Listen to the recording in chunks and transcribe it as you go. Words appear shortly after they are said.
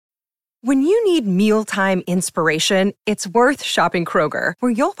When you need mealtime inspiration, it's worth shopping Kroger,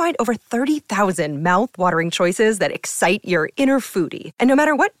 where you'll find over 30,000 mouth-watering choices that excite your inner foodie. And no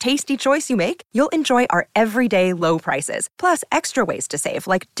matter what tasty choice you make, you'll enjoy our everyday low prices, plus extra ways to save,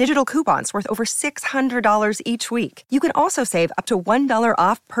 like digital coupons worth over $600 each week. You can also save up to $1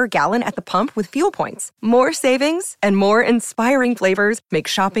 off per gallon at the pump with fuel points. More savings and more inspiring flavors make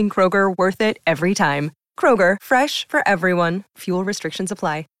shopping Kroger worth it every time. Kroger, fresh for everyone. Fuel restrictions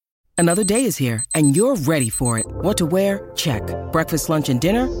apply. Another day is here, and you're ready for it. What to wear? Check. Breakfast, lunch, and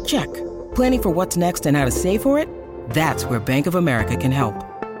dinner? Check. Planning for what's next and how to save for it? That's where Bank of America can help.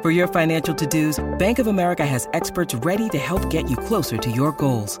 For your financial to-dos, Bank of America has experts ready to help get you closer to your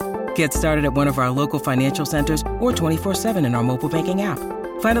goals. Get started at one of our local financial centers or 24/7 in our mobile banking app.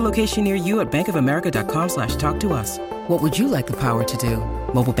 Find a location near you at bankofamerica.com/talktous. What would you like the power to do?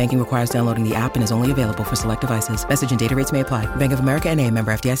 Mobile banking requires downloading the app and is only available for select devices. Message and data rates may apply. Bank of America N.A.,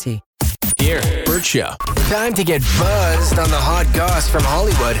 member FDIC. Here, Bert Show. Time to get buzzed on the hot goss from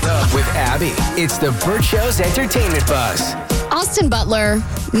Hollywood with Abby. It's the Bert Show's entertainment buzz. Austin Butler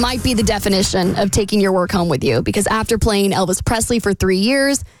might be the definition of taking your work home with you, because after playing Elvis Presley for 3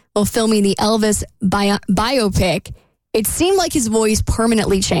 years while filming the Elvis biopic, it seemed like his voice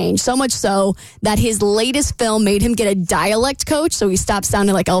permanently changed, so much so that his latest film made him get a dialect coach so he stopped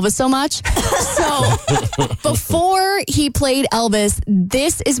sounding like Elvis so much. So before he played Elvis,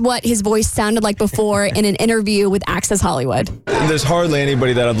 this is what his voice sounded like before in an interview with Access Hollywood. There's hardly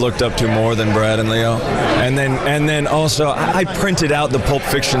anybody that I've looked up to more than Brad and Leo. And then also, I printed out the Pulp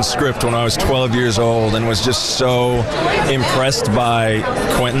Fiction script when I was 12 years old and was just so impressed by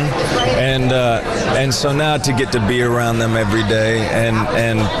Quentin. And so now to get to be around them every day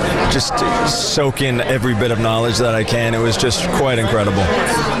and just soak in every bit of knowledge that I can, it was just quite incredible.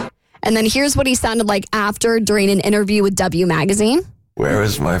 And then here's what he sounded like after, during an interview with W Magazine. Where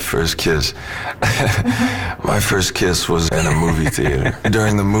was my first kiss? My first kiss was in a movie theater.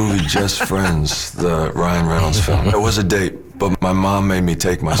 During the movie Just Friends, the Ryan Reynolds film. It was a date, but my mom made me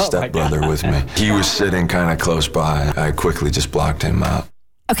take my stepbrother with me. He was sitting kind of close by. I quickly just blocked him out.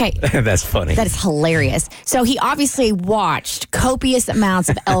 Okay. That's funny. That is hilarious. So he obviously watched copious amounts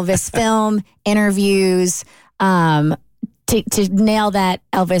of Elvis film, interviews, to nail that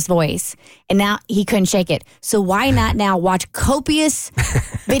Elvis voice. And now he couldn't shake it. So why not now watch copious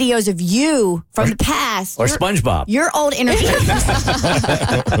videos of you from the past? Or SpongeBob. Your old interviews.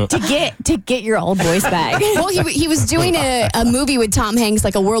 to get your old voice back. Well, he was doing a movie with Tom Hanks,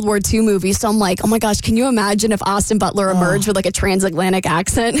 like a World War II movie. So I'm like, oh my gosh, can you imagine if Austin Butler emerged with like a transatlantic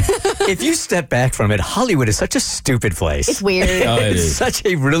accent? If you step back from it, Hollywood is such a stupid place. It's weird. It's such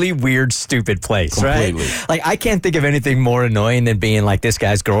a really weird, stupid place, Completely. right? Like, I can't think of anything more annoying than being like this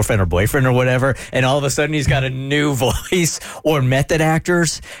guy's girlfriend or boyfriend or whatever, and all of a sudden he's got a new voice, or method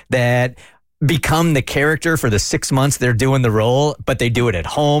actors that become the character for the 6 months they're doing the role, but they do it at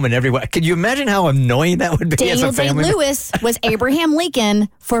home and everywhere. Can you imagine how annoying that would be Daniel as a family? Day-Lewis was Abraham Lincoln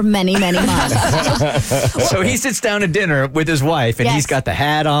for many, many months. So he sits down to dinner with his wife, and he's got the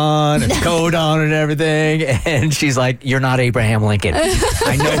hat on and coat on and everything, and she's like, "You're not Abraham Lincoln.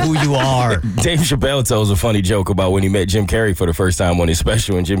 I know who you are." Dave Chappelle tells a funny joke about when he met Jim Carrey for the first time on his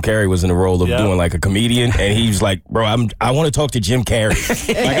special, and Jim Carrey was in the role of doing like a comedian, and he was like, "Bro, I want to talk to Jim Carrey.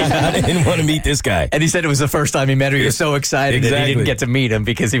 Like, I didn't want to meet this guy." And he said it was the first time he met her. He was so excited that he didn't get to meet him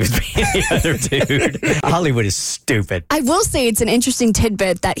because he was being the other dude. Hollywood is stupid. I will say it's an interesting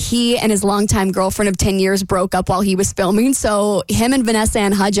tidbit that he and his longtime girlfriend of 10 years broke up while he was filming. So him and Vanessa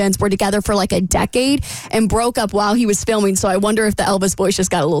Ann Hudgens were together for like a decade and broke up while he was filming. So I wonder if the Elvis voice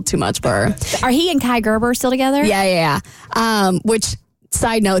just got a little too much for her. Are he and Kai Gerber still together? Yeah. Which...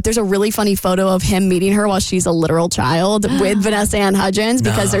 Side note, there's a really funny photo of him meeting her while she's a literal child with Vanessa Ann Hudgens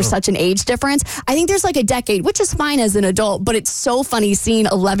because there's such an age difference. I think there's like a decade, which is fine as an adult, but it's so funny seeing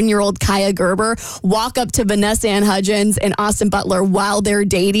 11-year-old Kaya Gerber walk up to Vanessa Ann Hudgens and Austin Butler while they're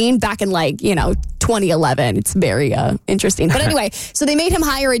dating back in 2011. It's very interesting. But anyway, so they made him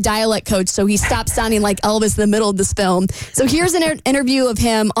hire a dialect coach so he stopped sounding like Elvis in the middle of this film. So here's an interview of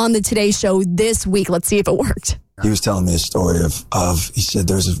him on the Today Show this week. Let's see if it worked. He was telling me a story of he said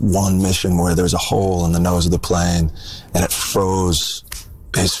there's one mission where there's a hole in the nose of the plane and it froze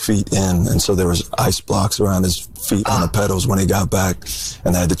his feet in, and so there was ice blocks around his feet on the pedals when he got back,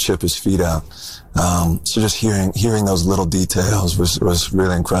 and they had to chip his feet out. So just hearing those little details was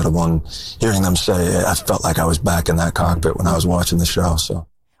really incredible, and hearing them say, I felt like I was back in that cockpit when I was watching the show. So.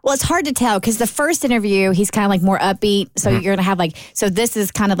 Well, it's hard to tell because the first interview, he's kind of like more upbeat. So you're going to have so this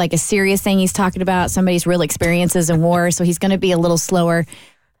is kind of like a serious thing he's talking about, somebody's real experiences in war. So he's going to be a little slower.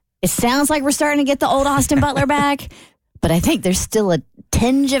 It sounds like we're starting to get the old Austin Butler back, but I think there's still a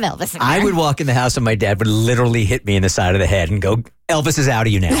tinge of Elvis. I would walk in the house and my dad would literally hit me in the side of the head and go, Elvis is out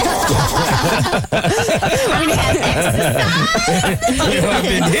of you now. I've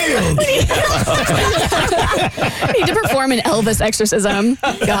been healed. I need to perform an Elvis exorcism.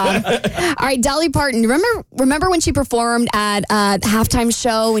 God. All right, Dolly Parton. Remember when she performed at the halftime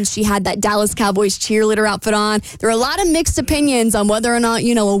show when she had that Dallas Cowboys cheerleader outfit on? There are a lot of mixed opinions on whether or not,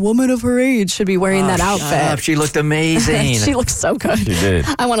 a woman of her age should be wearing that outfit. She looked amazing. She looked so good. She did.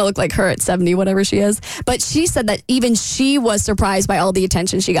 I want to look like her at 70, whatever she is. But she said that even she was surprised by all the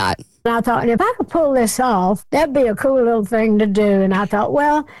attention she got. And I thought, if I could pull this off, that'd be a cool little thing to do. And I thought,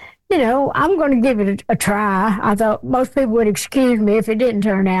 well, I'm going to give it a try. I thought most people would excuse me if it didn't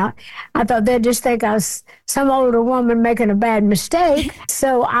turn out. I thought they'd just think I was some older woman making a bad mistake.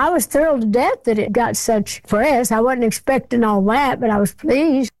 So I was thrilled to death that it got such press. I wasn't expecting all that, but I was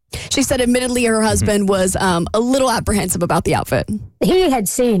pleased. She said admittedly her husband was a little apprehensive about the outfit. He had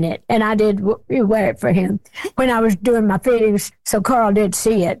seen it, and I did wear it for him when I was doing my fittings, so Carl did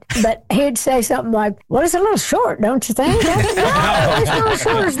see it. But he'd say something like, well, it's a little short, don't you think? No, it's not as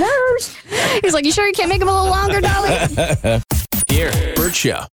short as those. He's like, you sure you can't make him a little longer, Dolly? Here, Bert Show.